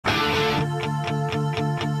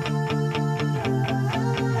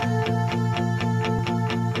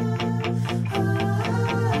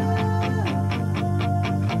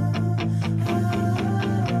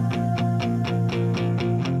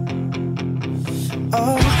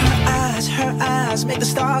Oh, her eyes make the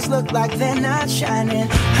stars look like they're not shining.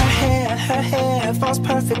 Her hair falls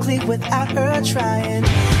perfectly without her trying.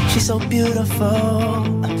 She's so beautiful,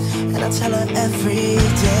 and I tell her every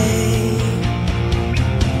day.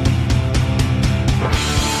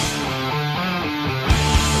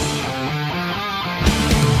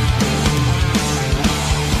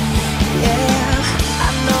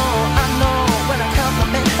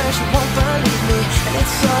 She won't believe me, and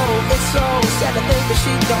it's so sad to think that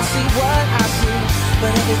she don't see what I see.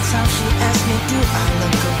 But every time she asks me, do I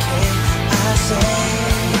look okay, I say,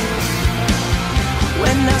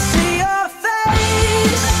 when I see your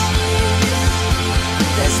face,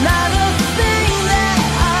 there's not a thing that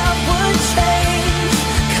I would change.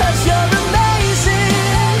 'Cause you're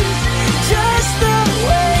amazing, just the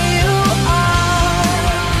way you are.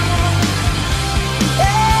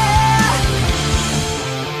 Yeah.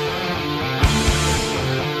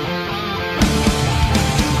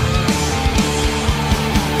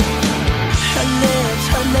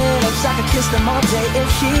 Her lips, I could kiss them all day if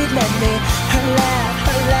she'd let me. Her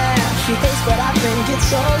laugh, she hates but I think it's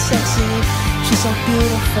so sexy. She's so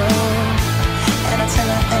beautiful, and I tell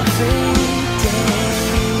her every day.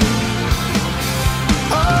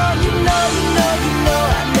 Oh, you know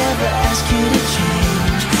I never ask you to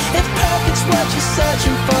change. If perfect's what you're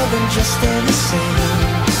searching for, then just stay the same.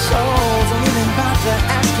 So don't even bother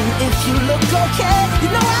asking if you look okay. You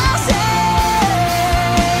know